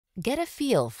Get a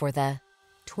feel for the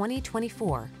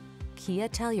 2024 Kia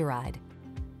Telluride.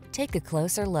 Take a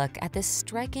closer look at this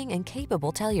striking and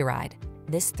capable Telluride.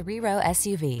 This three-row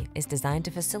SUV is designed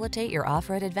to facilitate your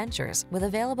off-road adventures with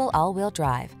available all-wheel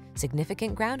drive,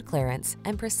 significant ground clearance,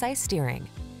 and precise steering.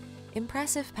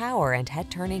 Impressive power and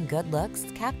head-turning good looks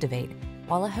captivate,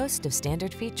 while a host of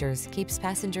standard features keeps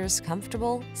passengers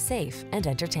comfortable, safe, and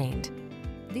entertained.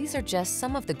 These are just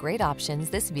some of the great options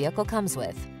this vehicle comes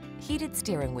with: heated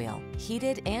steering wheel,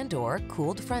 heated and/or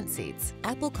cooled front seats,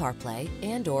 Apple CarPlay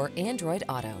and/or Android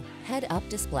Auto, head-up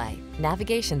display,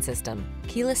 navigation system,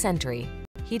 keyless entry,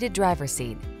 heated driver's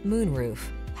seat, moonroof,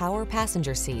 power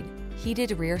passenger seat,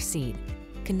 heated rear seat.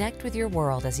 Connect with your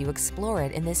world as you explore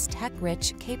it in this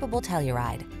tech-rich, capable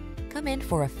Telluride. Come in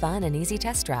for a fun and easy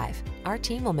test drive. Our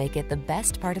team will make it the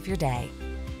best part of your day.